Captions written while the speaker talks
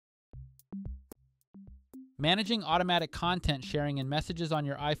Managing automatic content sharing in Messages on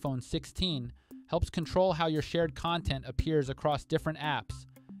your iPhone 16 helps control how your shared content appears across different apps,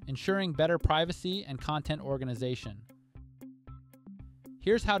 ensuring better privacy and content organization.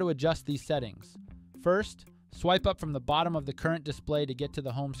 Here's how to adjust these settings. First, swipe up from the bottom of the current display to get to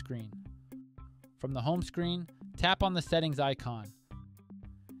the home screen. From the home screen, tap on the Settings icon.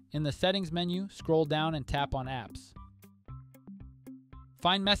 In the Settings menu, scroll down and tap on Apps.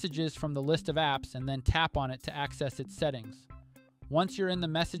 Find Messages from the list of apps and then tap on it to access its settings. Once you're in the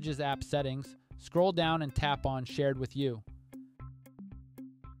Messages app settings, scroll down and tap on Shared with You.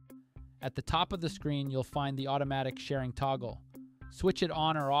 At the top of the screen, you'll find the automatic sharing toggle. Switch it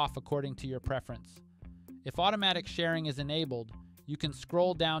on or off according to your preference. If automatic sharing is enabled, you can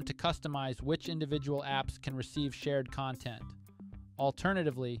scroll down to customize which individual apps can receive shared content.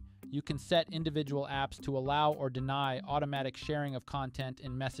 Alternatively, you can set individual apps to allow or deny automatic sharing of content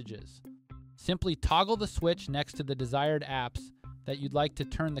in Messages. Simply toggle the switch next to the desired apps that you'd like to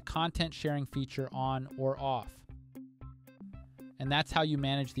turn the content sharing feature on or off. And that's how you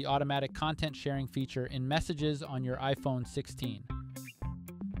manage the automatic content sharing feature in Messages on your iPhone 16.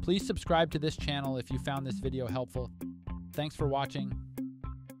 Please subscribe to this channel if you found this video helpful. Thanks for watching.